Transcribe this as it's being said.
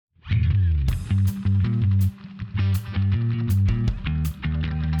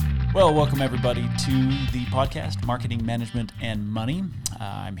Well, welcome everybody to the podcast, Marketing, Management, and Money.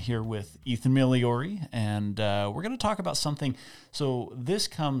 I'm here with Ethan Migliore, and we're going to talk about something. So this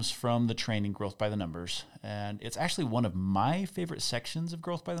comes from the training Growth by the Numbers, and it's actually one of my favorite sections of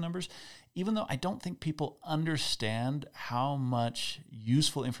Growth by the Numbers, even though I don't think people understand how much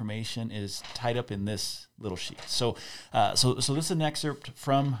useful information is tied up in this little sheet. So this is an excerpt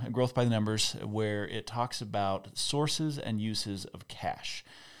from Growth by the Numbers where it talks about sources and uses of cash.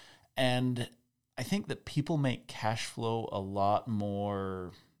 And I think that people make cash flow a lot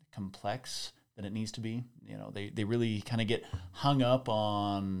more complex than it needs to be. You know, they really kind of get hung up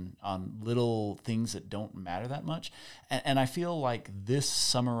on little things that don't matter that much. And I feel like this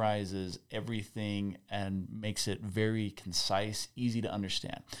summarizes everything and makes it very concise, easy to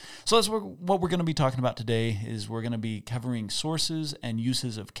understand. So that's what we're going to be talking about today is we're going to be covering sources and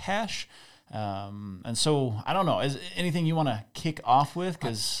uses of cash. And so I don't know, is anything you want to kick off with?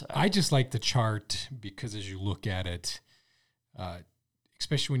 Because I just like the chart because as you look at it,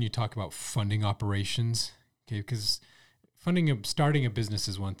 especially when you talk about funding operations, okay, because starting a business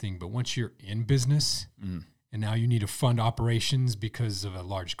is one thing, but once you're in business and now you need to fund operations because of a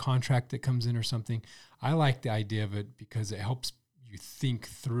large contract that comes in or something, I like the idea of it because it helps you think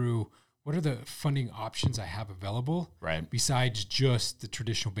through what are the funding options I have available, right, besides just the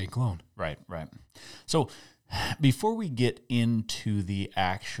traditional bank loan. Right. So before we get into the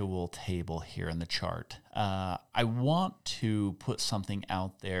actual table here in the chart, I want to put something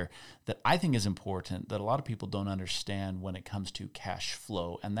out there that I think is important that a lot of people don't understand when it comes to cash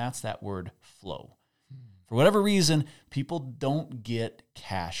flow, and that's that word flow. For whatever reason, people don't get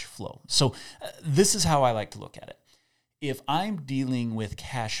cash flow. So this is how I like to look at it. If I'm dealing with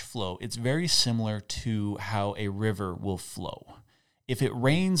cash flow, it's very similar to how a river will flow. If it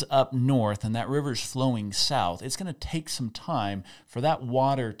rains up north and that river's flowing south, it's going to take some time for that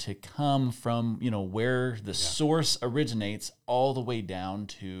water to come from, where the source originates all the way down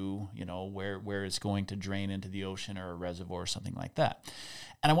to, where it's going to drain into the ocean or a reservoir or something like that.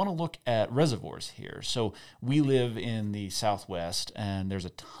 And I want to look at reservoirs here. So we live in the Southwest, and there's a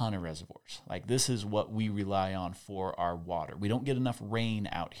ton of reservoirs. Like, this is what we rely on for our water. We don't get enough rain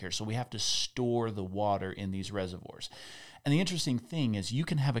out here, so we have to store the water in these reservoirs. And the interesting thing is you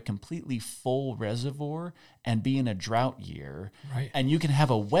can have a completely full reservoir and be in a drought year, right, and you can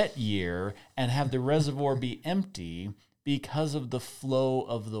have a wet year and have the reservoir be empty because of the flow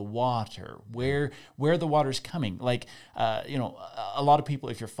of the water, where the water's coming. Like, a lot of people,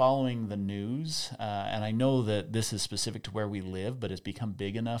 if you're following the news, and I know that this is specific to where we live, but it's become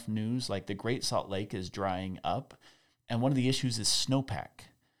big enough news, like the Great Salt Lake is drying up, and one of the issues is snowpack.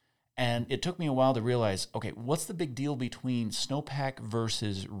 And it took me a while to realize, okay, what's the big deal between snowpack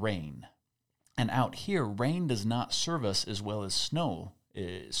versus rain? And out here, rain does not serve us as well as snow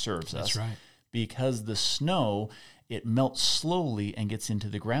serves us. That's right. Because the snow, it melts slowly and gets into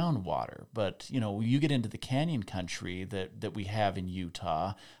the groundwater. But, you get into the canyon country that we have in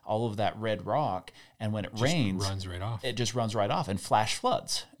Utah, all of that red rock, and when it rains, it just runs right off and flash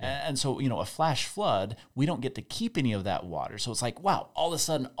floods. Yeah. And so, a flash flood, we don't get to keep any of that water. So it's like, wow, all of a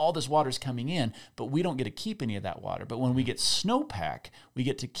sudden, all this water's coming in, but we don't get to keep any of that water. But when we get snowpack, we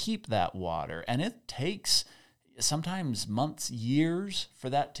get to keep that water. And it takes sometimes months, years for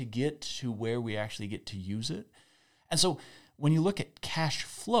that to get to where we actually get to use it. And so when you look at cash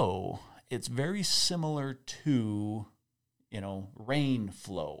flow, it's very similar to, rain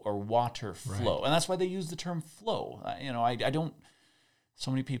flow or water flow. Right. And that's why they use the term flow. I don't,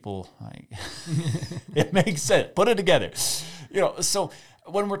 so many people, it makes sense. Put it together. So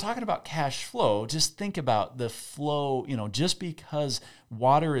when we're talking about cash flow, just think about the flow. Just because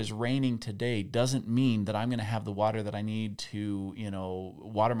water is raining today doesn't mean that I'm going to have the water that I need to,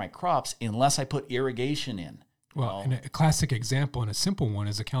 water my crops unless I put irrigation in. Well, and a classic example and a simple one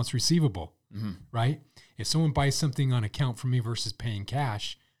is accounts receivable, right? If someone buys something on account from me versus paying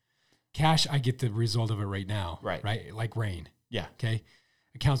cash, I get the result of it right now, right? Like rain. Yeah. Okay.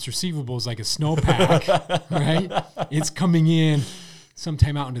 Accounts receivable is like a snowpack, right? It's coming in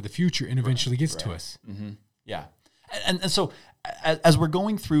sometime out into the future and eventually gets to us. Mm-hmm. Yeah. And so as we're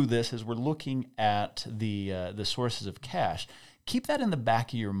going through this, as we're looking at the sources of cash, keep that in the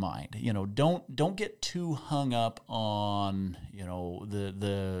back of your mind. Don't get too hung up on,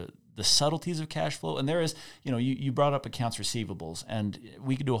 the subtleties of cash flow. And there is, you brought up accounts receivables, and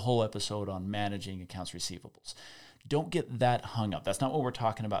we could do a whole episode on managing accounts receivables. Don't get that hung up. That's not what we're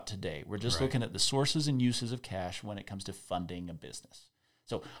talking about today. We're just looking at the sources and uses of cash when it comes to funding a business.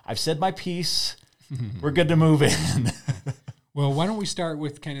 So I've said my piece. We're good to move in. Well, why don't we start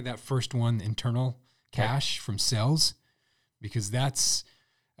with kind of that first one, internal cash from sales, because that's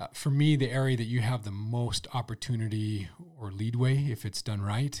For me, the area that you have the most opportunity or leadway, if it's done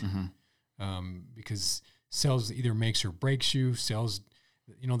right, because sales either makes or breaks you. Sales,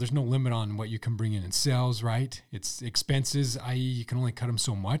 there's no limit on what you can bring in sales, right? It's expenses, i.e. you can only cut them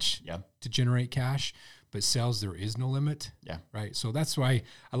so much to generate cash. But sales, there is no limit, right? So that's why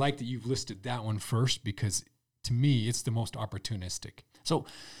I like that you've listed that one first, because to me, it's the most opportunistic. So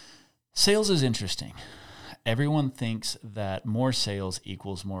sales is interesting. Everyone thinks that more sales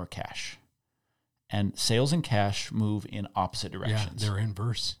equals more cash. And sales and cash move in opposite directions. Yeah, they're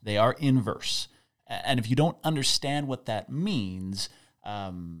inverse. They are inverse. And if you don't understand what that means...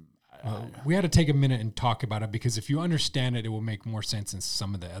 we had to take a minute and talk about it, because if you understand it, it will make more sense in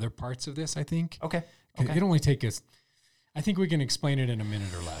some of the other parts of this, I think. Okay. It'll only take us... I think we can explain it in a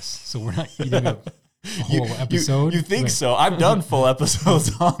minute or less. So we're not eating up a whole episode. You think so? I've done full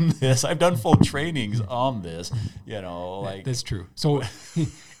episodes on this. I've done full trainings on this. That's true. So,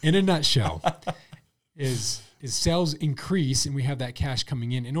 in a nutshell, is sales increase and we have that cash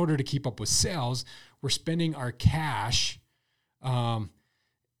coming in. In order to keep up with sales, we're spending our cash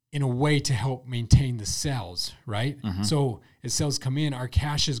in a way to help maintain the sales, right? So as sales come in, our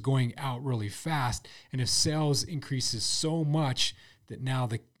cash is going out really fast. And if sales increases so much that now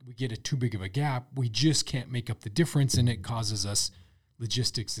we get a too big of a gap, we just can't make up the difference, and it causes us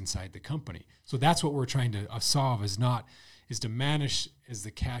logistics inside the company. So that's what we're trying to solve, is to manage, as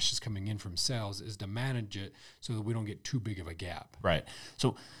the cash is coming in from sales, is to manage it so that we don't get too big of a gap. Right.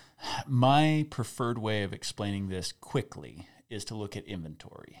 So my preferred way of explaining this quickly is to look at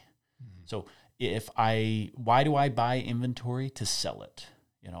inventory. So why do I buy inventory? To sell it.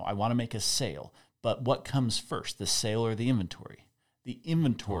 I want to make a sale, but what comes first, the sale or the inventory? The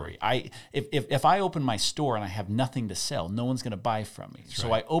inventory. If I open my store and I have nothing to sell, no one's going to buy from me.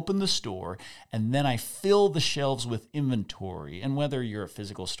 So I open the store and then I fill the shelves with inventory. And whether you're a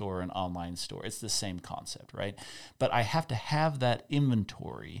physical store or an online store, it's the same concept, right? But I have to have that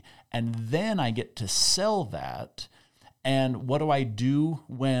inventory, and then I get to sell that. And what do I do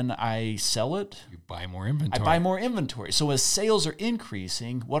when I sell it? You buy more inventory. I buy more inventory. So as sales are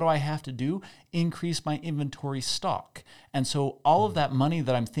increasing, what do I have to do? Increase my inventory stock. And so all of that money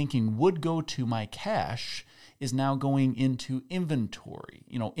that I'm thinking would go to my cash is now going into inventory.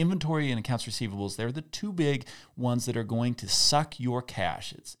 Inventory and accounts receivables, they're the two big ones that are going to suck your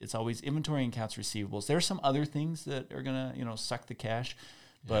cash. It's always inventory and accounts receivables. There are some other things that are going to, suck the cash,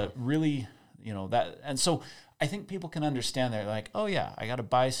 but really, that. And so I think people can understand that, like, oh yeah, I got to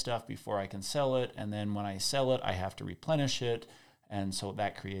buy stuff before I can sell it. And then when I sell it, I have to replenish it. And so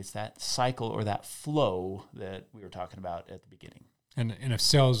that creates that cycle or that flow that we were talking about at the beginning. And if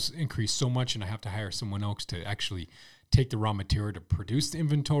sales increase so much and I have to hire someone else to actually take the raw material to produce the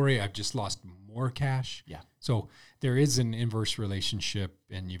inventory, I've just lost more cash. Yeah. So there is an inverse relationship,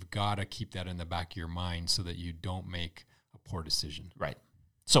 and you've got to keep that in the back of your mind so that you don't make a poor decision. Right.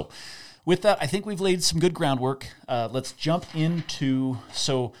 So with that, I think we've laid some good groundwork. Let's jump into,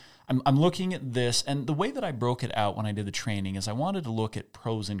 I'm looking at this, and the way that I broke it out when I did the training is I wanted to look at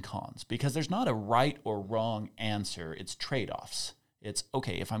pros and cons, because there's not a right or wrong answer. It's trade-offs. It's,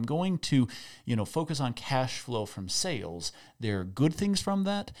 okay, if I'm going to, focus on cash flow from sales, there are good things from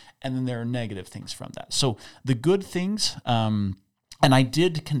that, and then there are negative things from that. So the good things, and I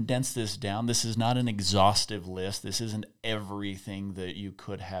did condense this down. This is not an exhaustive list. This isn't everything that you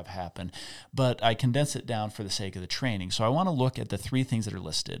could have happen, but I condensed it down for the sake of the training. So I want to look at the three things that are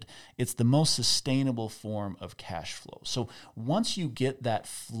listed. It's the most sustainable form of cash flow. So once you get that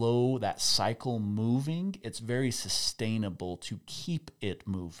flow, that cycle moving, it's very sustainable to keep it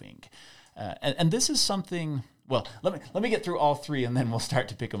moving. And this is something... Well, let me get through all three, and then we'll start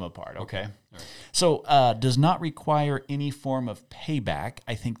to pick them apart, okay? Right. So does not require any form of payback.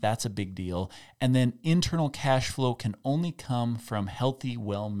 I think that's a big deal. And then internal cash flow can only come from healthy,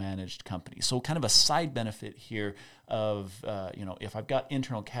 well-managed companies. So kind of a side benefit here of, if I've got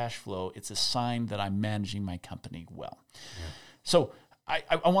internal cash flow, it's a sign that I'm managing my company well. Yeah. So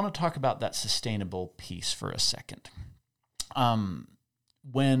I want to talk about that sustainable piece for a second.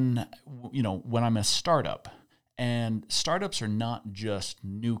 When I'm a startup, and startups are not just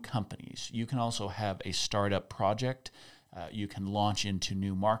new companies. You can also have a startup project. You can launch into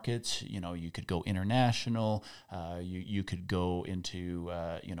new markets. You could go international. You could go into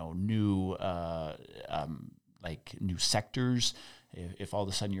new sectors. If all of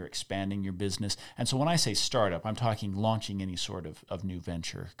a sudden you're expanding your business. And so when I say startup, I'm talking launching any sort of new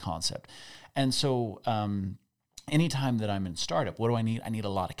venture concept. And so anytime that I'm in startup, what do I need? I need a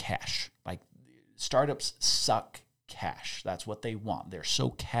lot of cash. Like, startups suck cash. That's what they want. They're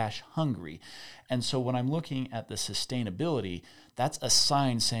so cash hungry. And so when I'm looking at the sustainability, that's a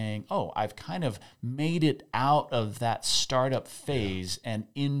sign saying, oh, I've kind of made it out of that startup phase and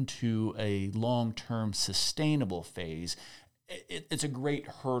into a long-term sustainable phase. It's a great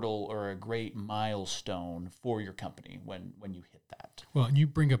hurdle or a great milestone for your company when you hit that. Well, and you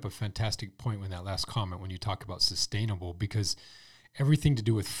bring up a fantastic point with that last comment when you talk about sustainable, because everything to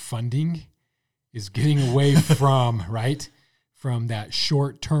do with funding is getting away from, right, from that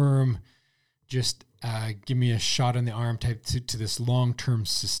short term, just give me a shot in the arm type to this long-term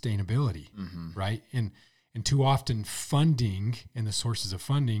sustainability, right? And too often funding and the sources of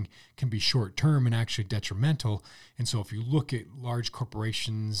funding can be short-term and actually detrimental. And so if you look at large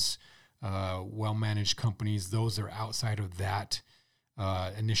corporations, well-managed companies, those that are outside of that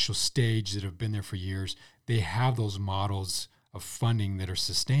initial stage that have been there for years, they have those models of funding that are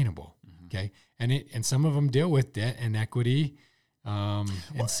sustainable, okay? And some of them deal with debt and equity and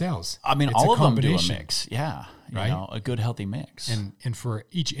sales. I mean, it's all of them do a mix, yeah, right? A good, healthy mix. And for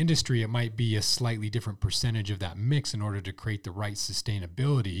each industry, it might be a slightly different percentage of that mix in order to create the right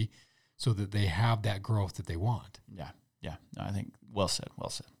sustainability so that they have that growth that they want. Yeah. No, I think well said.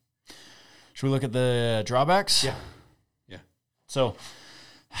 Should we look at the drawbacks? Yeah. So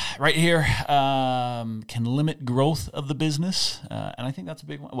right here, can limit growth of the business. And I think that's a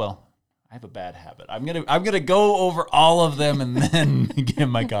big one. Well, I have a bad habit. I'm gonna go over all of them and then give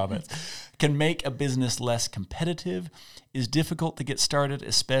my comments. Can make a business less competitive, is difficult to get started,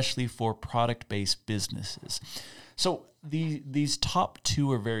 especially for product-based businesses. So these top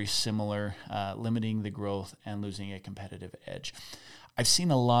two are very similar, limiting the growth and losing a competitive edge. I've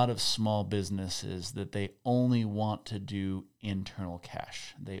seen a lot of small businesses that they only want to do internal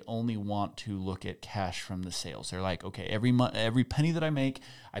cash. They only want to look at cash from the sales. They're like, okay, every penny that I make,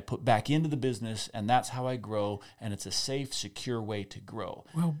 I put back into the business, and that's how I grow, and it's a safe, secure way to grow.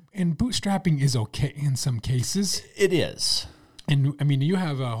 Well, and bootstrapping is okay in some cases. It is. And I mean, you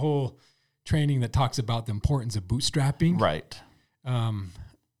have a whole training that talks about the importance of bootstrapping. Right.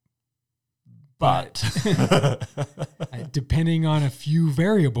 But depending on a few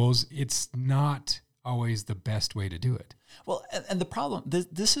variables, it's not always the best way to do it. Well, and the problem,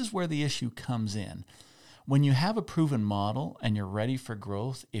 this is where the issue comes in. When you have a proven model and you're ready for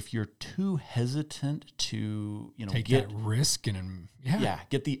growth, if you're too hesitant to, take that risk and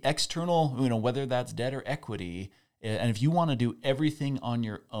get the external, whether that's debt or equity, and if you want to do everything on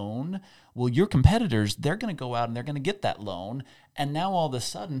your own, well, your competitors, they're going to go out and they're going to get that loan. And now all of a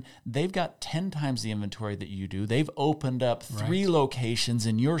sudden, they've got 10 times the inventory that you do. They've opened up 3 locations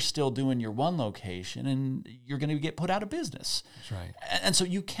and you're still doing your 1 location, and you're going to get put out of business. That's right. And so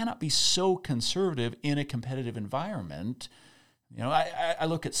you cannot be so conservative in a competitive environment. I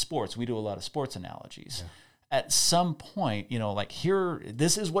look at sports. We do a lot of sports analogies. Yeah. At some point, like here,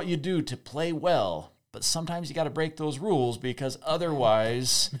 this is what you do to play well. But sometimes you got to break those rules because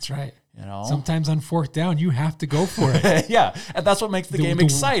otherwise... That's right. Sometimes on 4th down, you have to go for it. Yeah, and that's what makes the game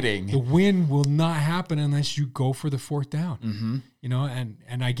exciting. The win will not happen unless you go for the 4th down. Mm-hmm.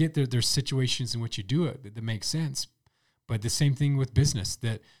 And I get there's situations in which you do it that make sense. But the same thing with business,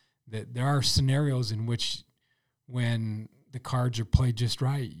 that there are scenarios in which when the cards are played just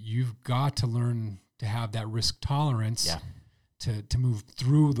right, you've got to learn to have that risk tolerance to move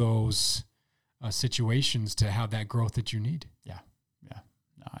through those situations to have that growth that you need. Yeah.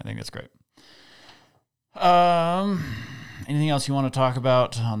 No, I think that's great. Anything else you want to talk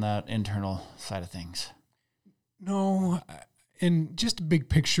about on that internal side of things? No. And just a big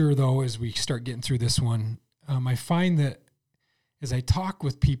picture, though, as we start getting through this one, I find that as I talk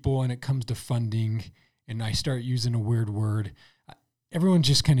with people and it comes to funding and I start using a weird word, everyone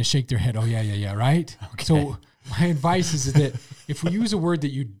just kind of shake their head. Oh, yeah, right? Okay. So my advice is that if we use a word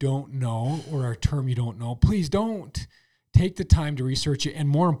that you don't know or a term you don't know, please don't take the time to research it. And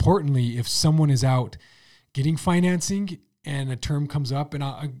more importantly, if someone is out getting financing and a term comes up, and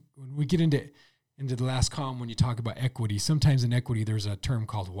when we get into the last column, when you talk about equity, sometimes in equity, there's a term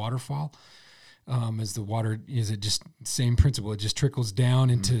called waterfall. As the water, is it just same principle? It just trickles down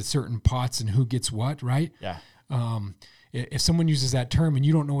into certain pots and who gets what, right? Yeah. If someone uses that term and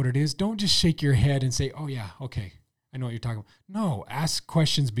you don't know what it is, don't just shake your head and say, oh yeah, okay, I know what you're talking about. No, ask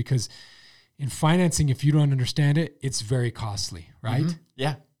questions, because in financing, if you don't understand it, it's very costly, right?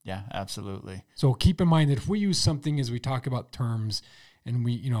 Mm-hmm. Yeah, absolutely. So keep in mind that if we use something as we talk about terms and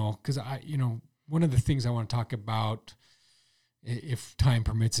we, because one of the things I want to talk about, if time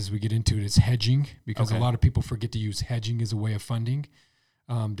permits, as we get into it, is hedging, because a lot of people forget to use hedging as a way of funding,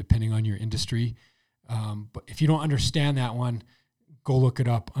 depending on your industry. But if you don't understand that one, go look it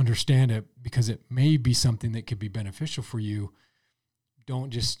up, understand it, because it may be something that could be beneficial for you.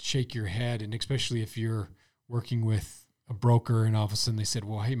 Don't just shake your head. And especially if you're working with a broker and all of a sudden they said,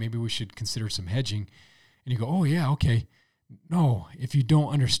 well, hey, maybe we should consider some hedging. And you go, oh yeah, okay. No, if you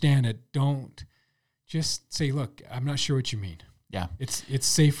don't understand it, don't just say, look, I'm not sure what you mean. Yeah. It's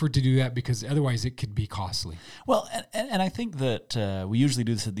safer to do that because otherwise it could be costly. Well, and I think that we usually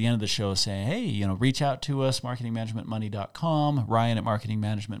do this at the end of the show saying, hey, reach out to us, marketingmanagementmoney.com, Ryan at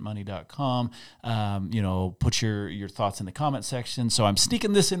marketingmanagementmoney.com. Put your thoughts in the comment section. So I'm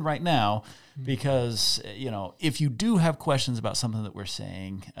sneaking this in right now because, if you do have questions about something that we're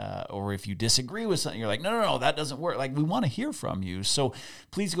saying, or if you disagree with something, you're like, no, that doesn't work. Like, we want to hear from you. So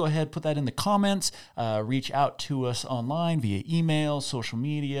please go ahead, put that in the comments, reach out to us online via email, social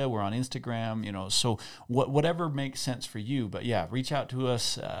media. We're on Instagram, so whatever makes sense for you. But yeah, reach out to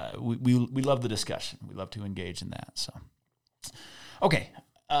us. We love the discussion. We love to engage in that. So, okay,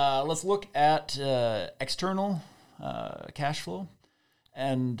 let's look at external cash flow.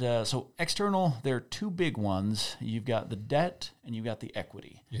 And so external, there are two big ones. You've got the debt and you've got the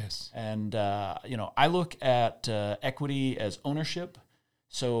equity. Yes. And, I look at equity as ownership.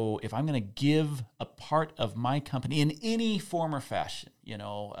 So if I'm going to give a part of my company in any form or fashion,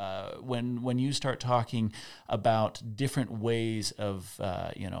 when you start talking about different ways of,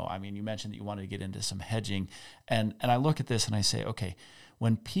 you mentioned that you wanted to get into some hedging. And I look at this and I say, okay,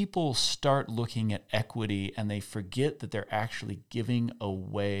 when people start looking at equity and they forget that they're actually giving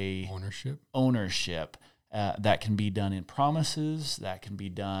away ownership, that can be done in promises, that can be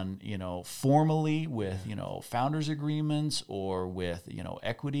done, formally with, founders agreements or with,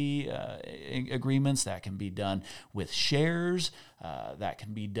 equity agreements, that can be done with shares, that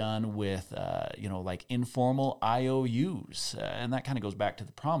can be done with, like informal IOUs, and that kind of goes back to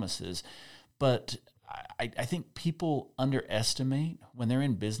the promises. But I think people underestimate when they're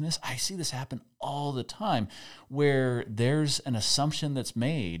in business. I see this happen all the time where there's an assumption that's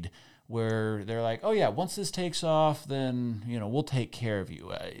made where they're like, oh yeah, once this takes off, then, we'll take care of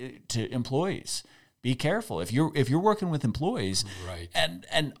you. To employees, be careful. If you're working with employees, right,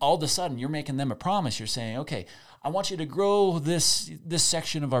 and all of a sudden you're making them a promise, you're saying, okay, I want you to grow this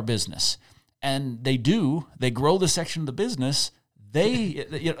section of our business. And they grow the section of the business.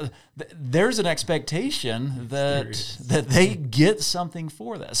 There's an expectation that they get something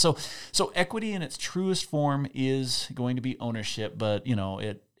for that. So equity in its truest form is going to be ownership, but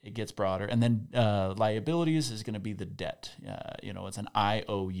it gets broader. And then liabilities is going to be the debt. It's an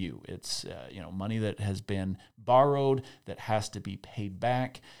IOU. It's money that has been borrowed that has to be paid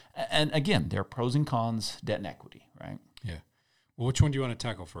back. And again, there are pros and cons, debt and equity, right? Yeah. Well, which one do you want to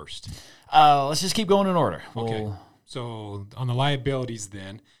tackle first? Let's just keep going in order. Okay. So on the liabilities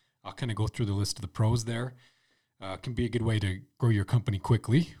then, I'll kind of go through the list of the pros there. Can be a good way to grow your company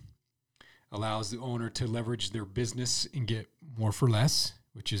quickly. Allows the owner to leverage their business and get more for less,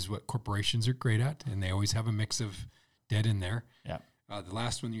 which is what corporations are great at. And they always have a mix of debt in there. Yeah. The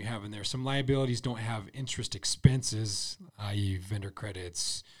last one you have in there, some liabilities don't have interest expenses, i.e. vendor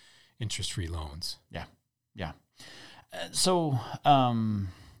credits, interest-free loans. Yeah. Yeah.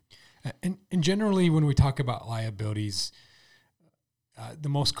 And generally, when we talk about liabilities, the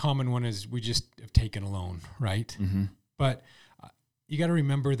most common one is we just have taken a loan, right? Mm-hmm. But you got to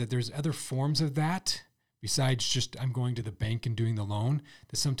remember that there's other forms of that besides just I'm going to the bank and doing the loan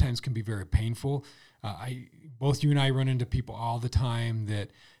that sometimes can be very painful. Both you and I run into people all the time that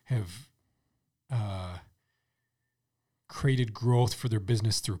have created growth for their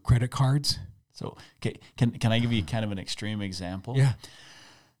business through credit cards. So can I give you kind of an extreme example? Yeah.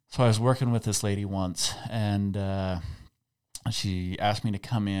 So I was working with this lady once, and she asked me to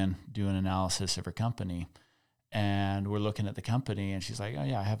come in, do an analysis of her company. And we're looking at the company, and she's like, oh,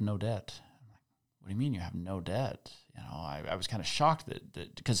 yeah, I have no debt. I'm like, what do you mean you have no debt? I was kind of shocked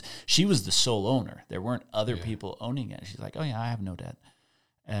that because she was the sole owner. There weren't other people owning it. She's like, oh, yeah, I have no debt.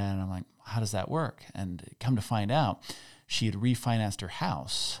 And I'm like, how does that work? And come to find out, she had refinanced her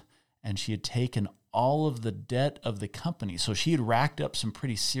house, and she had taken all of the debt of the company. So she had racked up some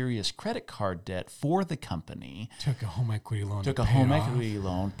pretty serious credit card debt for the company. Took a home equity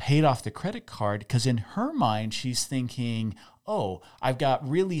loan. Paid off the credit card, because in her mind, she's thinking, oh, I've got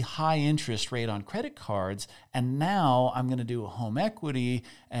really high interest rate on credit cards, and now I'm going to do a home equity,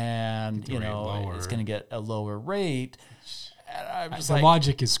 and it's going to get a lower rate. The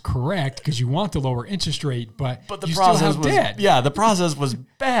logic is correct because you want the lower interest rate, but the you process still have debt. Yeah, the process was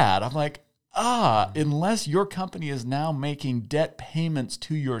bad. I'm like, unless your company is now making debt payments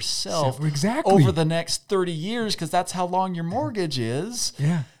to yourself exactly over the next 30 years, because that's how long your mortgage is.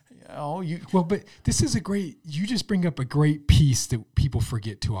 Yeah. Well, but this is you just bring up a great piece that people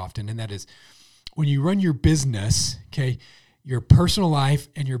forget too often. And that is when you run your business, okay, your personal life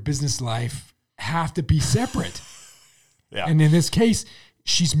and your business life have to be separate. Yeah. And in this case,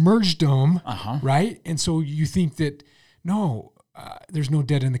 she's merged them, right? And so you think that, no, there's no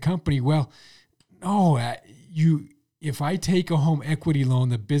debt in the company. Well, no, if I take a home equity loan,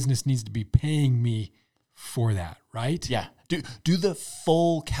 the business needs to be paying me for that, right? Yeah. Do the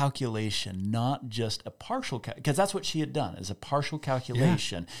full calculation, not just a partial, because that's what she had done, is a partial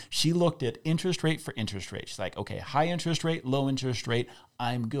calculation. Yeah. She looked at interest rate for interest rate. She's like, okay, high interest rate, low interest rate,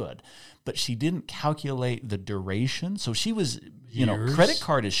 I'm good. But she didn't calculate the duration. So she was, credit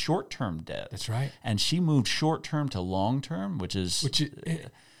card is short-term debt. That's right. And she moved short-term to long-term,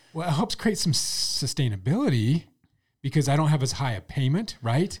 it helps create some sustainability because I don't have as high a payment,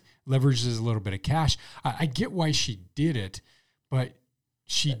 right? Leverages a little bit of cash. I get why she did it, but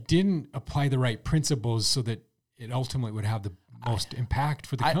she didn't apply the right principles so that it ultimately would have the most impact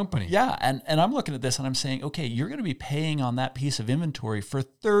for the company. Yeah, and I'm looking at this and I'm saying, okay, you're going to be paying on that piece of inventory for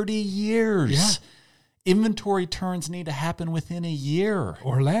 30 years. Yeah. Inventory turns need to happen within a year.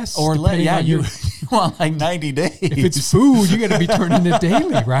 Or less. Or less. Yeah, you want like 90 days. If it's food, you got to be turning it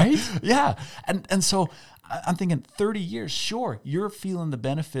daily, right? Yeah. And so I'm thinking 30 years, sure, you're feeling the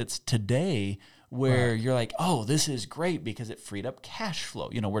benefits today where you're like, oh, this is great because it freed up cash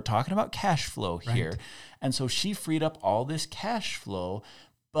flow. We're talking about cash flow here. And so she freed up all this cash flow.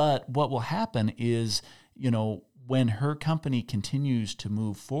 But what will happen is, when her company continues to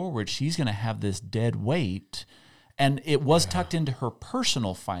move forward, she's going to have this dead weight. And it was tucked into her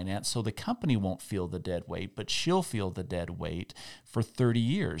personal finance, so the company won't feel the dead weight, but she'll feel the dead weight for 30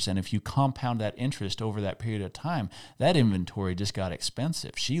 years. And if you compound that interest over that period of time, that inventory just got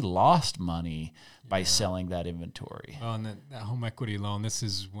expensive. She lost money by selling that inventory. Well, and that home equity loan, this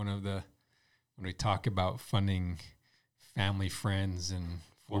is one of when we talk about funding family, friends, and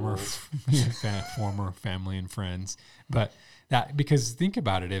former family and friends. But because think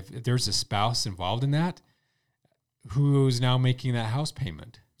about it, if there's a spouse involved in that, who's now making that house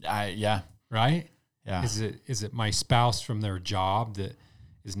payment? Yeah. Right? Yeah. Is it my spouse from their job that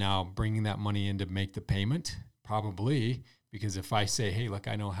is now bringing that money in to make the payment? Probably, because if I say, hey, look,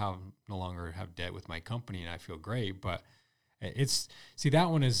 I no longer have debt with my company and I feel great, but that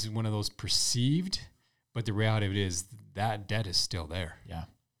one is one of those perceived, but the reality of it is that debt is still there. Yeah.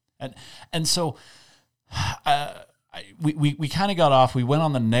 And so, we kind of got off. We went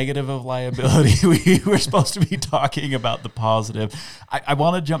on the negative of liability. We were supposed to be talking about the positive. I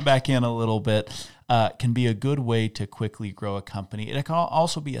want to jump back in a little bit. Can be a good way to quickly grow a company. It can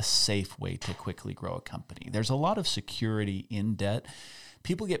also be a safe way to quickly grow a company. There's a lot of security in debt.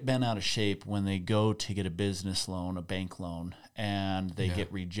 People get bent out of shape when they go to get a business loan, a bank loan, and they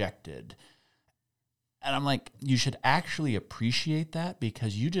get rejected. And I'm like, you should actually appreciate that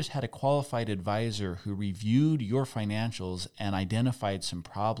because you just had a qualified advisor who reviewed your financials and identified some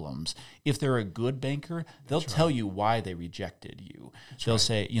problems. If they're a good banker, they'll tell you why they rejected you. They'll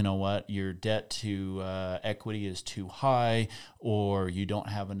say, you know what, your debt to equity is too high, or you don't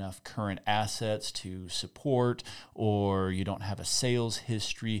have enough current assets to support, or you don't have a sales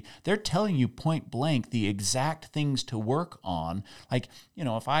history. They're telling you point blank the exact things to work on. Like,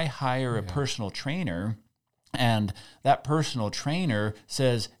 if I hire a personal trainer, and that personal trainer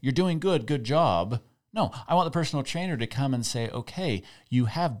says, you're doing good job. No, I want the personal trainer to come and say, okay, you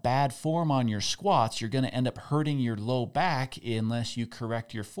have bad form on your squats. You're going to end up hurting your low back unless you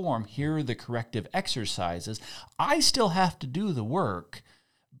correct your form. Here are the corrective exercises. I still have to do the work,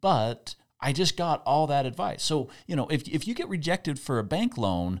 but I just got all that advice. So, if you get rejected for a bank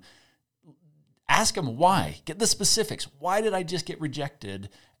loan, ask them why. Get the specifics. Why did I just get rejected?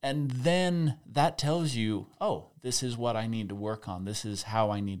 And then that tells you, oh, this is what I need to work on. This is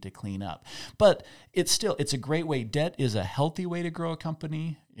how I need to clean up. But it's a great way. Debt is a healthy way to grow a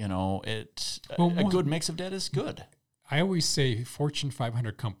company. A good mix of debt is good. I always say Fortune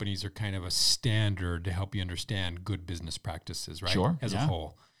 500 companies are kind of a standard to help you understand good business practices, right? Sure. As a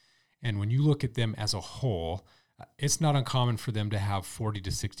whole. And when you look at them as a whole, it's not uncommon for them to have 40 to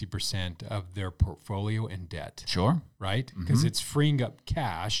 60% of their portfolio in debt. Sure. Right? Because it's freeing up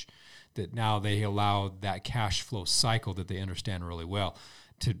cash that now they allow that cash flow cycle that they understand really well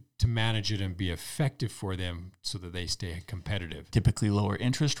to manage it and be effective for them so that they stay competitive. Typically lower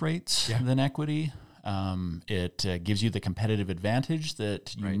interest rates than equity. It gives you the competitive advantage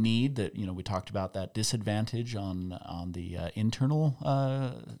that you need. That we talked about that disadvantage on the internal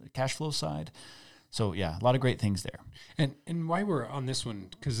cash flow side. So a lot of great things there. And why we're on this one,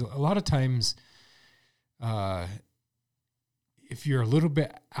 because a lot of times if you're a little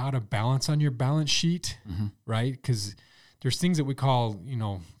bit out of balance on your balance sheet, right? Because there's things that we call,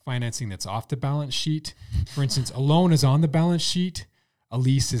 financing that's off the balance sheet. For instance, a loan is on the balance sheet, a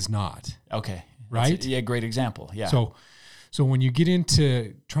lease is not. Okay. Right? Great example. Yeah. So when you get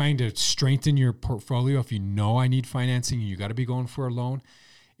into trying to strengthen your portfolio, if you know I need financing and you got to be going for a loan,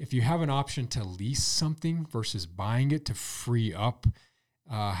 if you have an option to lease something versus buying it to free up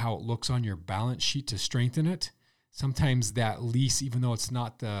how it looks on your balance sheet to strengthen it, sometimes that lease, even though it's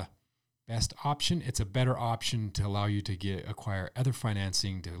not the best option, it's a better option to allow you to acquire other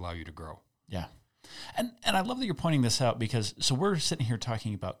financing to allow you to grow. Yeah. And I love that you're pointing this out because, so we're sitting here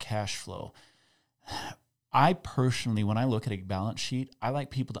talking about cash flow. I personally, when I look at a balance sheet, I like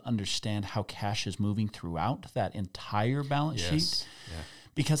people to understand how cash is moving throughout that entire balance sheet. Yeah.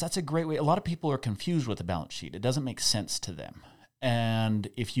 Because that's a great way. A lot of people are confused with the balance sheet. It doesn't make sense to them. And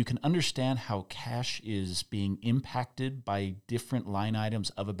if you can understand how cash is being impacted by different line items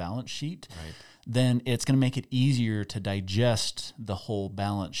of a balance sheet, Right. then it's going to make it easier to digest the whole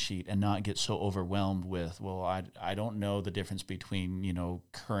balance sheet and not get so overwhelmed with, well, I don't know the difference between,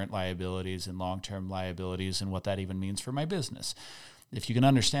 current liabilities and long-term liabilities and what that even means for my business. If you can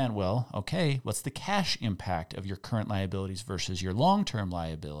understand, well, okay, what's the cash impact of your current liabilities versus your long-term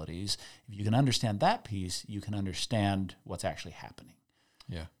liabilities? If you can understand that piece, you can understand what's actually happening.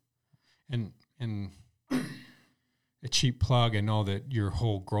 Yeah. And a cheap plug, I know that your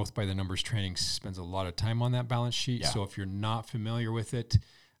whole Growth by the Numbers training spends a lot of time on that balance sheet. Yeah. So if you're not familiar with it,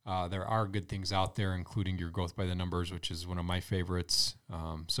 there are good things out there, including your Growth by the Numbers, which is one of my favorites.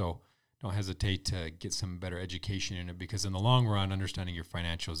 So don't hesitate to get some better education in it, because in the long run, understanding your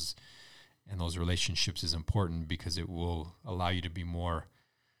financials and those relationships is important because it will allow you to be more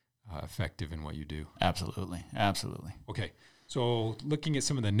effective in what you do. Absolutely. Okay. So looking at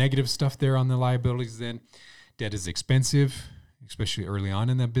some of the negative stuff there on the liabilities then, debt is expensive, especially early on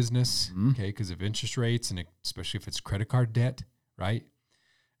in that business, okay, because of interest rates and especially if it's credit card debt, right?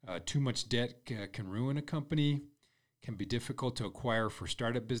 Too much debt can ruin a company, can be difficult to acquire for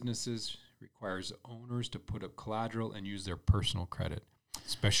startup businesses, requires owners to put up collateral and use their personal credit,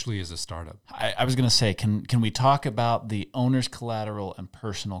 especially as a startup. I was going to say, can we talk about the owner's collateral and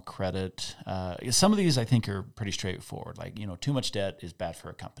personal credit? Some of these I think are pretty straightforward. Like, too much debt is bad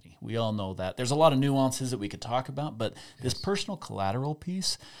for a company. We all know that. There's a lot of nuances that we could talk about, but this personal collateral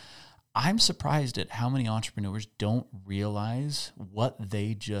piece, I'm surprised at how many entrepreneurs don't realize what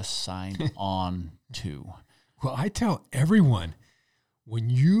they just signed on to. Well, I tell everyone,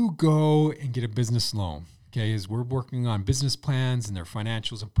 when you go and get a business loan, okay, as we're working on business plans and their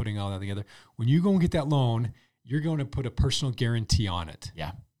financials and putting all that together, when you go and get that loan, you're going to put a personal guarantee on it.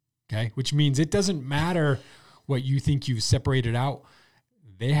 Yeah. Okay, which means it doesn't matter what you think you've separated out.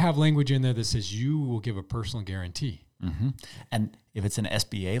 They have language in there that says you will give a personal guarantee. Mm-hmm. And if it's an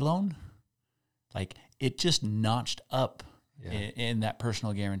SBA loan, like it just notched up in that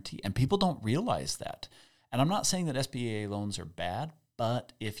personal guarantee. And people don't realize that. And I'm not saying that SBA loans are bad,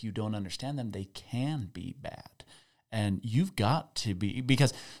 but if you don't understand them, they can be bad. And you've got to be,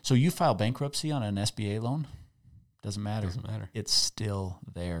 because, so you file bankruptcy on an SBA loan, doesn't matter. It's still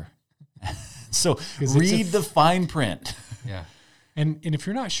there. So read the fine print. Yeah. And if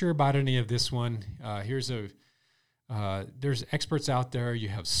you're not sure about any of this one, there's experts out there. You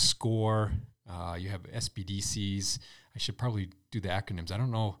have SCORE, you have SBDCs. I should probably do the acronyms. I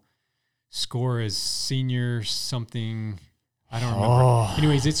don't know. SCORE is senior something. I don't remember.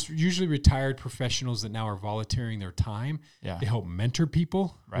 Anyways, it's usually retired professionals that now are volunteering their time to help mentor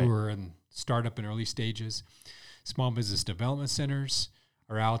people who are in startup and early stages. Small business development centers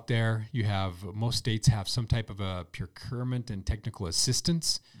are out there. You have, most states have some type of a procurement and technical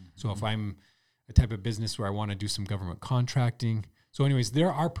assistance. Mm-hmm. So if I'm a type of business where I want to do some government contracting. So anyways,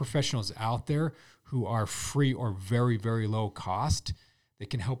 there are professionals out there who are free or very, very low cost that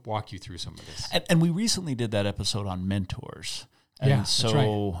can help walk you through some of this. And we recently did that episode on mentors. And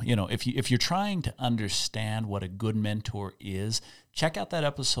so, if you're trying to understand what a good mentor is, check out that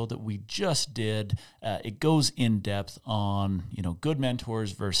episode that we just did. It goes in depth on, good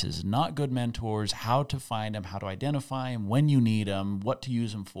mentors versus not good mentors, how to find them, how to identify them, when you need them, what to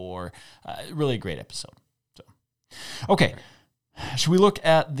use them for. Really a great episode. So, okay. Should we look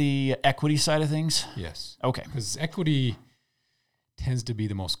at the equity side of things? Yes. Okay. Because equity tends to be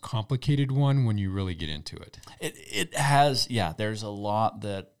the most complicated one when you really get into it. It has, there's a lot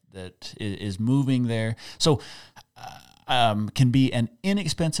that is moving there. So can be an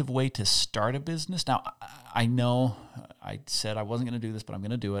inexpensive way to start a business. Now, I know I said I wasn't going to do this, but I'm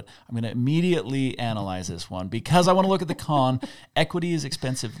going to do it. I'm going to immediately analyze this one because I want to look at the con. Equity is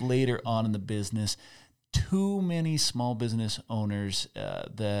expensive later on in the business. too many small business owners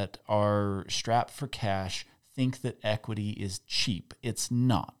that are strapped for cash think that equity is cheap. It's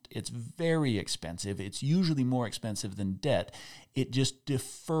not. It's very expensive. It's usually more expensive than debt. It just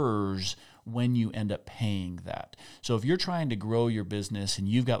defers when you end up paying that. So if you're trying to grow your business and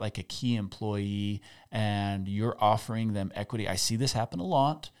you've got like a key employee and you're offering them equity, I see this happen a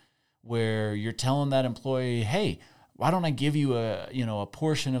lot, where you're telling that employee, hey, why don't I give you a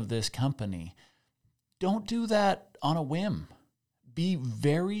portion of this company? Don't do that on a whim. Be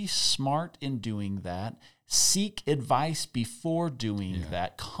very smart in doing that. Seek advice before doing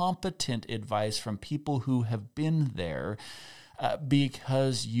that, competent advice from people who have been there,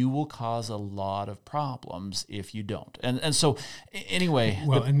 because you will cause a lot of problems if you don't. And so anyway.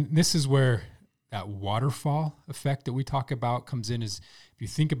 Well, and this is where that waterfall effect that we talk about comes in. Is if you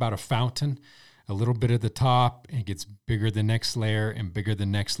think about a fountain, a little bit at the top, and it gets bigger the next layer and bigger the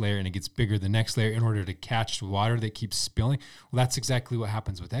next layer, and it gets bigger the next layer in order to catch the water that keeps spilling. Well, that's exactly what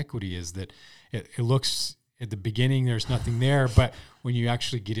happens with equity, is that it looks at the beginning, there's nothing there, but when you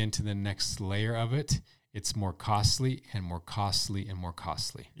actually get into the next layer of it, it's more costly and more costly and more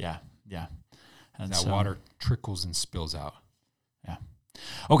costly. Yeah. And that water trickles and spills out. Yeah.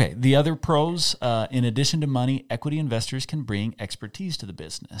 Okay, the other pros, in addition to money, equity investors can bring expertise to the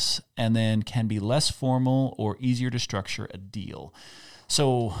business and then can be less formal or easier to structure a deal.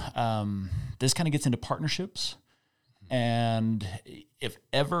 So this kind of gets into partnerships. And if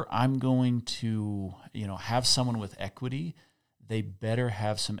ever I'm going to, have someone with equity, they better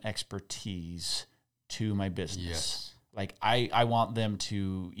have some expertise to my business. Yes. Like I want them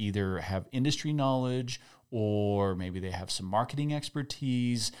to either have industry knowledge or maybe they have some marketing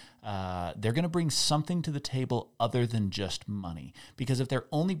expertise. They're going to bring something to the table other than just money. Because if they're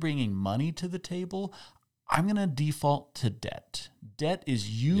only bringing money to the table, I'm going to default to debt. Debt is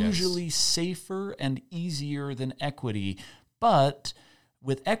usually safer and easier than equity. But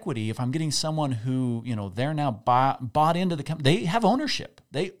with equity, if I'm getting someone who, they're now bought into the company, they have ownership.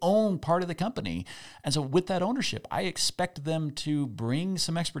 They own part of the company. And so with that ownership, I expect them to bring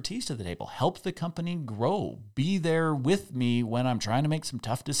some expertise to the table, help the company grow, be there with me when I'm trying to make some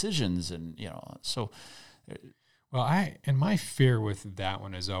tough decisions. And, so. Well, my fear with that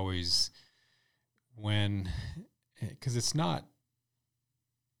one is always because it's not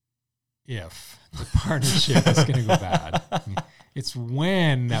if the partnership is going to go bad. It's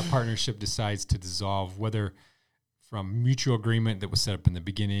when that partnership decides to dissolve, whether from mutual agreement that was set up in the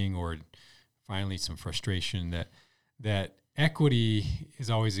beginning or finally some frustration that equity is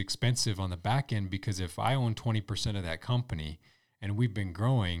always expensive on the back end, because if I own 20% of that company and we've been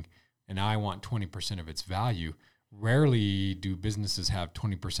growing and I want 20% of its value, rarely do businesses have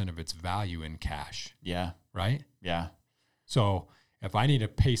 20% of its value in cash. Yeah. Right? Yeah. So if I need to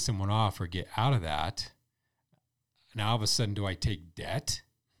pay someone off or get out of that, now all of a sudden do I take debt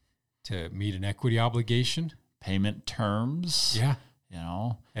to meet an equity obligation? Payment terms. Yeah.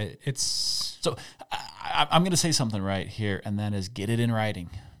 It's... So I'm going to say something right here, and that is get it in writing.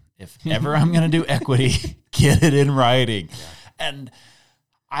 If ever I'm going to do equity, get it in writing. Yeah. And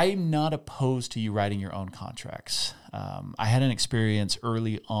I'm not opposed to you writing your own contracts. I had an experience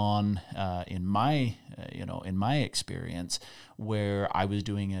early on in my experience where I was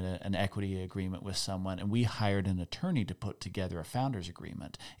doing an equity agreement with someone, and we hired an attorney to put together a founder's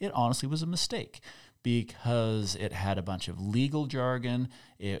agreement. It honestly was a mistake because it had a bunch of legal jargon.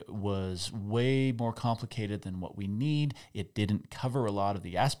 It was way more complicated than what we need. It didn't cover a lot of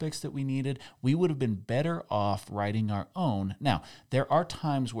the aspects that we needed. We would have been better off writing our own. Now, there are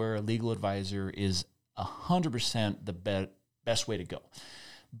times where a legal advisor is 100% the best way to go.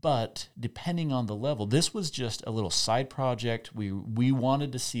 But depending on the level, this was just a little side project. We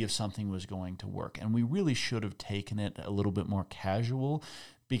wanted to see if something was going to work. And we really should have taken it a little bit more casual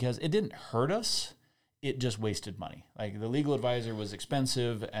because it didn't hurt us. It just wasted money. Like the legal advisor was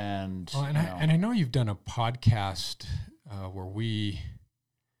expensive, and I know you've done a podcast where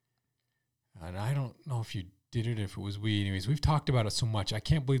and I don't know if you did it, if it was we. Anyways, we've talked about it so much. I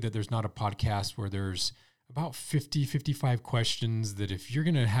can't believe that there's not a podcast where there's about 50, 55 questions that if you're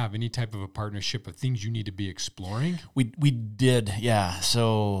going to have any type of a partnership of things you need to be exploring. We did, yeah.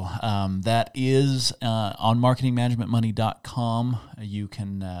 So that is on marketingmanagementmoney.com. You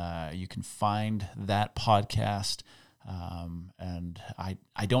can find that podcast. And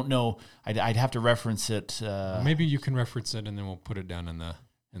I don't know. I'd have to reference it. Maybe you can reference it, and then we'll put it down in the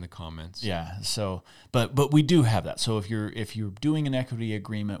comments. Yeah. So, but we do have that. So if you're doing an equity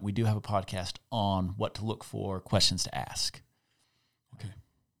agreement, we do have a podcast on what to look for, questions to ask. Okay.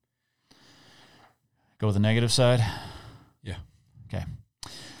 Go with the negative side. Yeah. Okay.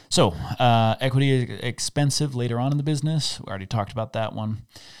 So equity is expensive later on in the business. We already talked about that one.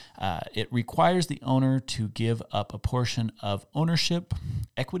 It requires the owner to give up a portion of ownership.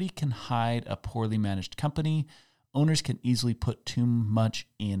 Equity can hide a poorly managed company. Owners can easily put too much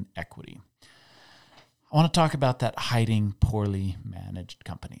in equity. I want to talk about that hiding poorly managed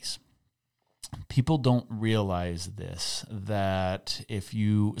companies. People don't realize this, that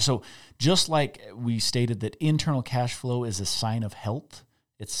so just like we stated that internal cash flow is a sign of health,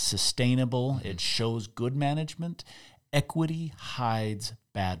 it's sustainable, it shows good management, equity hides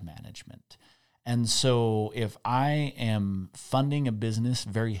bad management. And so if I am funding a business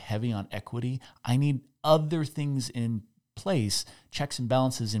very heavy on equity, I need other things in place, checks and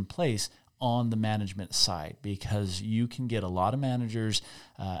balances in place on the management side, because you can get a lot of managers.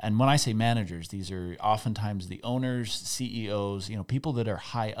 And when I say managers, these are oftentimes the owners, CEOs, people that are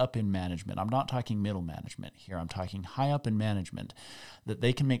high up in management. I'm not talking middle management here. I'm talking high up in management, that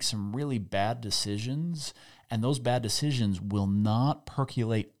they can make some really bad decisions, and those bad decisions will not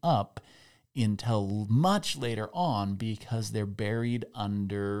percolate up until much later on because they're buried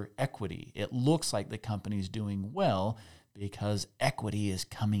under equity. It looks like the company's doing well because equity is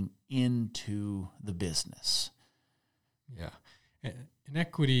coming into the business. Yeah. And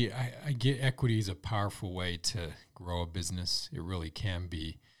equity, I get equity is a powerful way to grow a business. It really can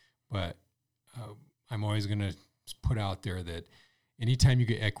be. But I'm always going to put out there that anytime you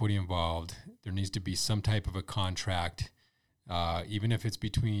get equity involved, there needs to be some type of a contract, even if it's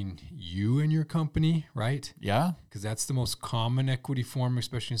between you and your company, right? Yeah. Because that's the most common equity form,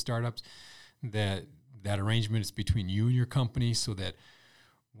 especially in startups, that arrangement is between you and your company, so that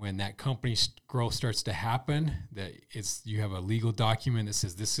when that company's growth starts to happen, that you have a legal document that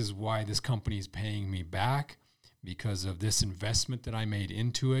says this is why this company is paying me back because of this investment that I made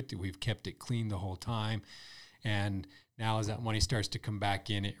into it. We've kept it clean the whole time. And now as that money starts to come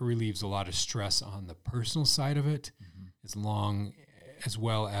back in, it relieves a lot of stress on the personal side of it, as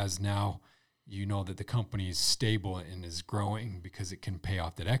well as now you know that the company is stable and is growing because it can pay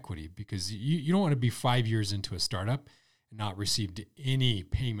off that equity. Because you don't want to be 5 years into a startup and not received any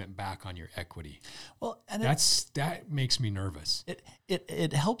payment back on your equity. Well, and that makes me nervous.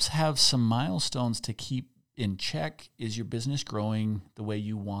 It helps have some milestones to keep in check. Is your business growing the way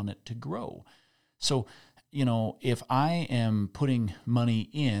you want it to grow? So, if I am putting money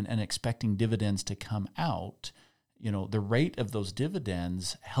in and expecting dividends to come out, the rate of those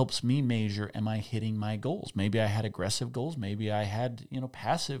dividends helps me measure, am I hitting my goals? Maybe I had aggressive goals. Maybe I had,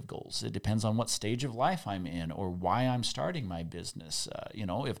 passive goals. It depends on what stage of life I'm in or why I'm starting my business.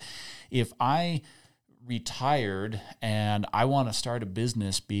 If I retired and I want to start a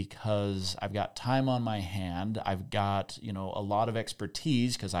business because I've got time on my hand, I've got, a lot of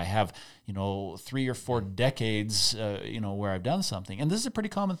expertise because I have, 3 or 4 decades, where I've done something. And this is a pretty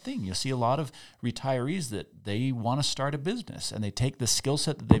common thing. You'll see a lot of retirees that they want to start a business and they take the skill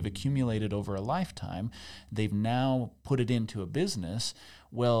set that they've accumulated over a lifetime. They've now put it into a business.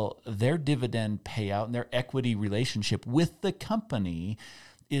 Well, their dividend payout and their equity relationship with the company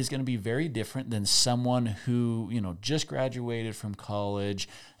is going to be very different than someone who, just graduated from college.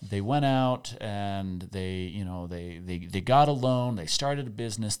 They went out and they got a loan. They started a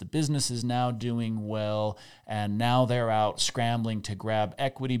business. The business is now doing well, and now they're out scrambling to grab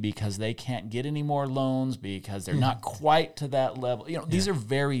equity because they can't get any more loans because they're not quite to that level. These are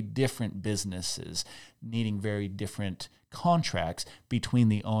very different businesses needing very different contracts between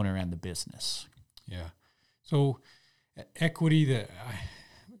the owner and the business. Yeah. So equity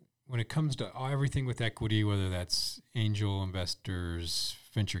when it comes to everything with equity, whether that's angel investors,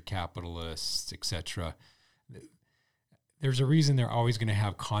 venture capitalists, etc., there's a reason they're always going to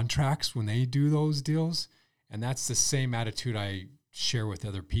have contracts when they do those deals. And that's the same attitude I share with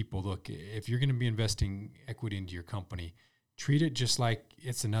other people. Look, if you're going to be investing equity into your company, treat it just like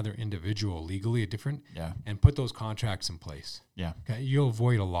it's another individual, legally different, and put those contracts in place. Yeah. Okay? You'll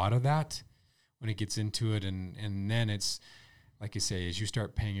avoid a lot of that when it gets into it. And then it's, like you say, as you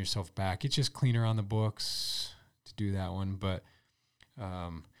start paying yourself back, it's just cleaner on the books to do that one. But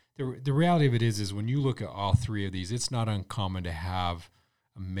the reality of it is when you look at all three of these, it's not uncommon to have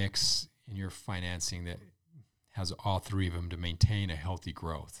a mix in your financing that has all three of them to maintain a healthy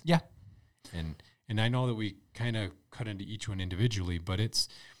growth. Yeah. And I know that we kind of cut into each one individually, but it's,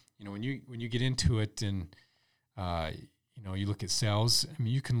 when you get into it and, you look at sales,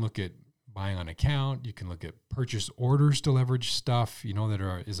 you can look at buying on account. You can look at purchase orders to leverage stuff,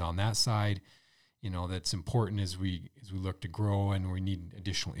 that is on that side, that's important as we look to grow and we need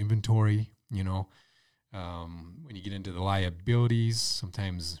additional inventory, when you get into the liabilities,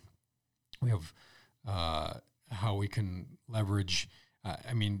 sometimes we have how we can leverage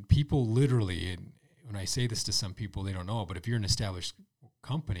I mean, people literally, and when I say this to some people, they don't know, but if you're an established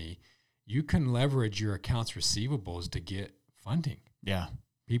company, you can leverage your accounts receivables to get funding. Yeah.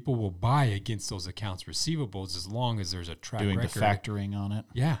 People will buy against those accounts receivables as long as there's a track Doing record. the factoring on it.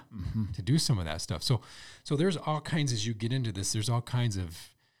 Yeah, to do some of that stuff. So there's all kinds, as you get into this, there's all kinds of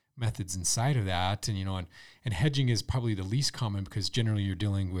methods inside of that. And, and hedging is probably the least common because generally you're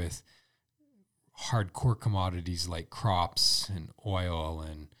dealing with hardcore commodities like crops and oil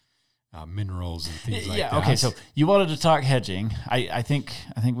and minerals and things like that. Okay. So you wanted to talk hedging. I think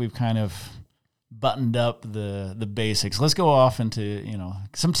we've kind of buttoned up the basics. Let's go off into,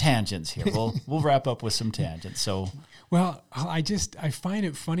 some tangents here. We'll wrap up with some tangents. So, well, I find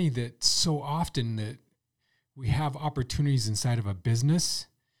it funny that so often that we have opportunities inside of a business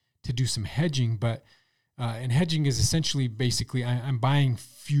to do some hedging, but and hedging is essentially basically I'm buying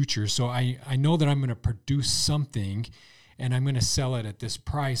futures. So I know that I'm going to produce something and I'm going to sell it at this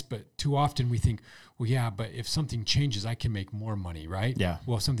price. But too often we think, well, yeah, but if something changes, I can make more money, right? Yeah.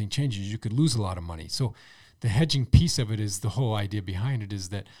 Well, if something changes, you could lose a lot of money. So the hedging piece of it is the whole idea behind it is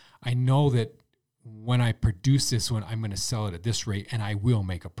that I know that when I produce this one, I'm going to sell it at this rate and I will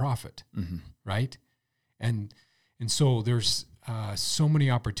make a profit, right? And so there's so many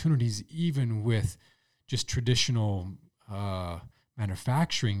opportunities, even with just traditional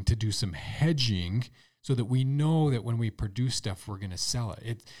manufacturing, to do some hedging so that we know that when we produce stuff, we're going to sell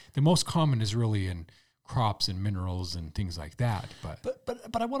it. The most common is really in crops and minerals and things like that.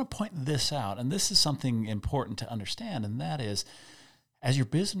 But I want to point this out, and this is something important to understand, and that is, as your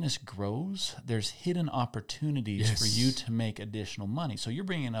business grows, there's hidden opportunities for you to make additional money. So you're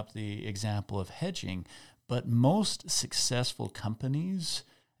bringing up the example of hedging, but most successful companies,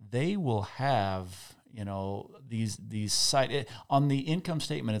 they will have, these side on the income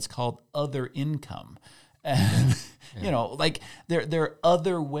statement. It's called other income, and there are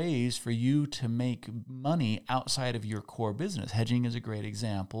other ways for you to make money outside of your core business. Hedging is a great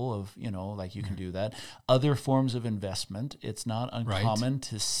example of you can do that. Other forms of investment. It's not uncommon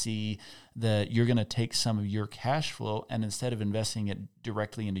to see that you're going to take some of your cash flow and instead of investing it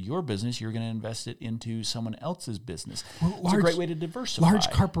directly into your business, you're going to invest it into someone else's business. Well, it's a great way to diversify.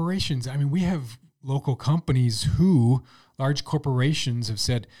 Large corporations. I mean, we have local companies large corporations have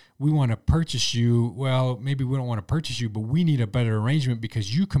said, we want to purchase you. Well, maybe we don't want to purchase you, but we need a better arrangement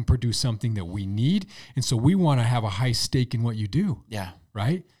because you can produce something that we need. And so we want to have a high stake in what you do. Yeah.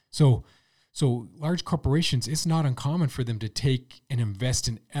 Right? So large corporations, it's not uncommon for them to take and invest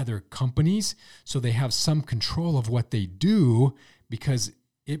in other companies so they have some control of what they do because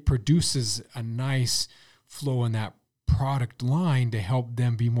it produces a nice flow in that product line to help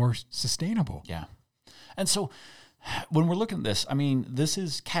them be more sustainable. Yeah. And so when we're looking at this, I mean, this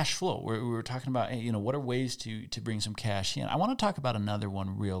is cash flow. We were talking about, what are ways to bring some cash in? I want to talk about another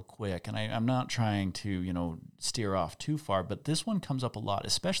one real quick, and I'm not trying to, steer off too far, but this one comes up a lot,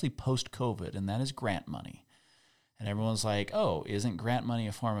 especially post-COVID, and that is grant money. And everyone's like, oh, isn't grant money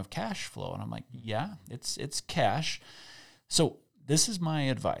a form of cash flow? And I'm like, yeah, it's cash. So this is my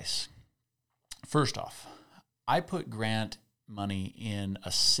advice. First off, I put grant money in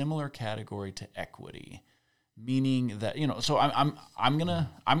a similar category to equity, meaning that so I'm gonna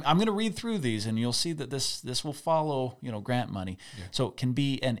read through these and you'll see that this will follow grant money. Yeah. So it can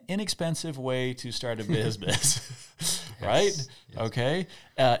be an inexpensive way to start a business, right? Yes. Okay.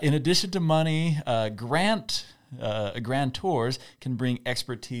 In addition to money, grantors can bring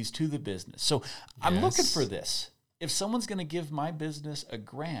expertise to the business. So I'm looking for this. If someone's going to give my business a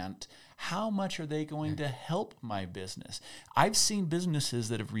grant, how much are they going to help my business? I've seen businesses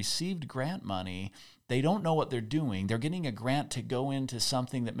that have received grant money. They don't know what they're doing. They're getting a grant to go into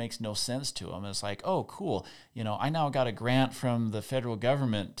something that makes no sense to them. It's like, oh, cool. I now got a grant from the federal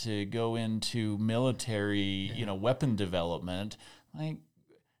government to go into military, weapon development. Like,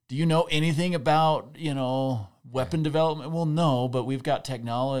 do you know anything about, weapon development? Well, no, but we've got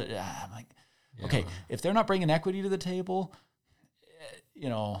technology. I'm like, okay, if they're not bringing equity to the table,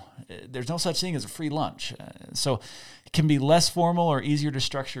 there's no such thing as a free lunch. So it can be less formal or easier to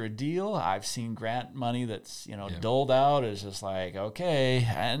structure a deal. I've seen grant money that's, doled out as just like, okay.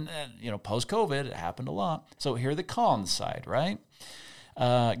 And post-COVID, it happened a lot. So here are the cons side, right?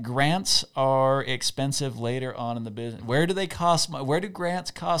 Grants are expensive later on in the business. Where do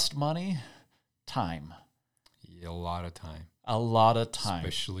grants cost money? Time. A lot of time. A lot of time.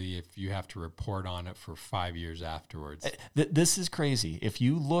 Especially if you have to report on it for 5 years afterwards. This is crazy. If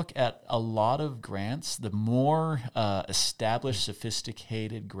you look at a lot of grants, the more established,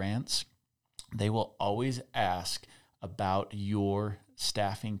 sophisticated grants, they will always ask about your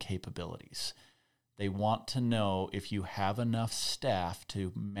staffing capabilities. They want to know if you have enough staff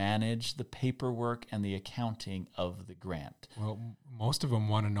to manage the paperwork and the accounting of the grant. Well, most of them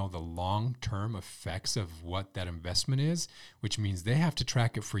want to know the long-term effects of what that investment is, which means they have to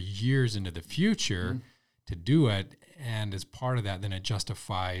track it for years into the future to do it. And as part of that, then it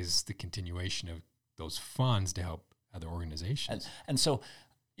justifies the continuation of those funds to help other organizations. And so,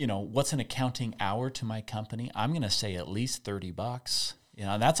 what's an accounting hour to my company? I'm going to say at least $30.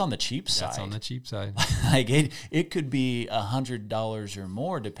 That's on the cheap side. That's on the cheap side. Like it could be $100 or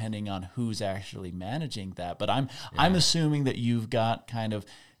more depending on who's actually managing that. But I'm assuming that you've got kind of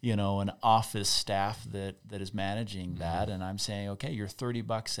an office staff that is managing that, and I'm saying, okay, you're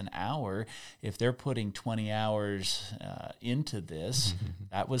 $30 an hour. If they're putting 20 hours into this,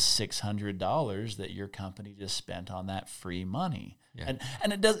 that was $600 that your company just spent on that free money. Yeah.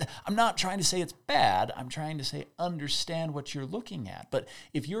 And it does. I'm not trying to say it's bad. I'm trying to say understand what you're looking at. But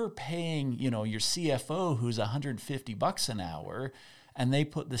if you're paying, your CFO who's $150 an hour, and they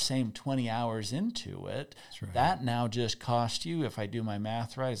put the same 20 hours into it, right, that now just cost you, if I do my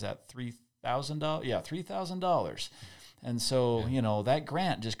math right, is that $3,000? Yeah, $3,000. And so, that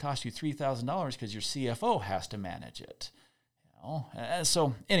grant just cost you $3,000 because your CFO has to manage it.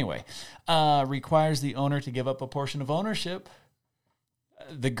 So anyway, requires the owner to give up a portion of ownership.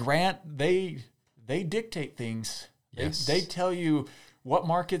 The grant, they dictate things. Yes. They tell you what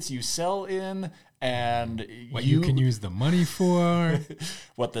markets you sell in, and what you can use the money for,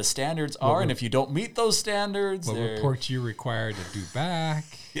 what the standards are, and if you don't meet those standards, what reports you're required to do back.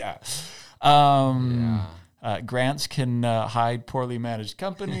 Yeah. Grants can hide poorly managed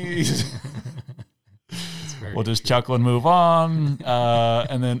companies. We'll just chuckle and move on.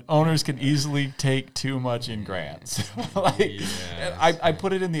 And then owners can easily take too much in grants. I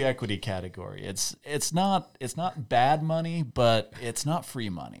put it in the equity category. It's not bad money, but it's not free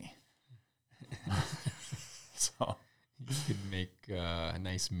money. So you could make a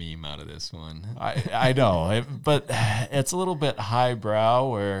nice meme out of this one. I know, but it's a little bit highbrow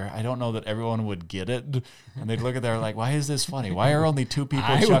where I don't know that everyone would get it. And they'd look at there like, why is this funny? Why are only two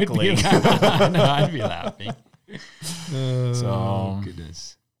people chuckling? I'd be laughing.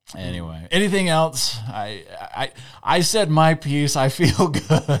 Goodness. Anyway, anything else? I said my piece. I feel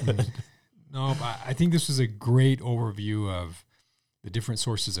good. No, but I think this was a great overview of the different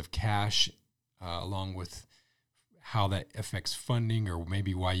sources of cash, along with how that affects funding, or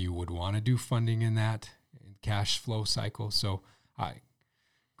maybe why you would want to do funding in that cash flow cycle. So,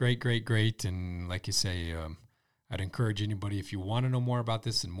 great. And like you say, I'd encourage anybody, if you want to know more about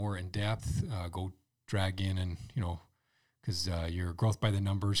this and more in depth, go drag in and, because your growth by the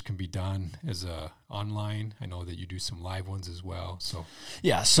numbers can be done as online. I know that you do some live ones as well. So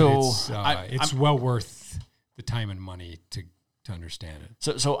yeah, so it's well worth the time and money to understand it.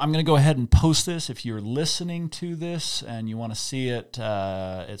 So I'm going to go ahead and post this. If you're listening to this and you want to see it,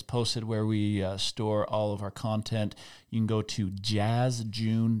 it's posted where we store all of our content. You can go to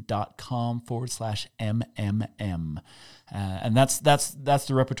jazzjune.com/MMM. And that's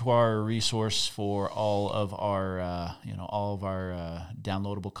the repertoire resource for all of our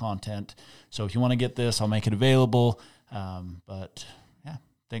downloadable content. So if you want to get this, I'll make it available. But yeah,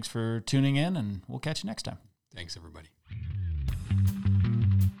 thanks for tuning in, and we'll catch you next time. Thanks, everybody.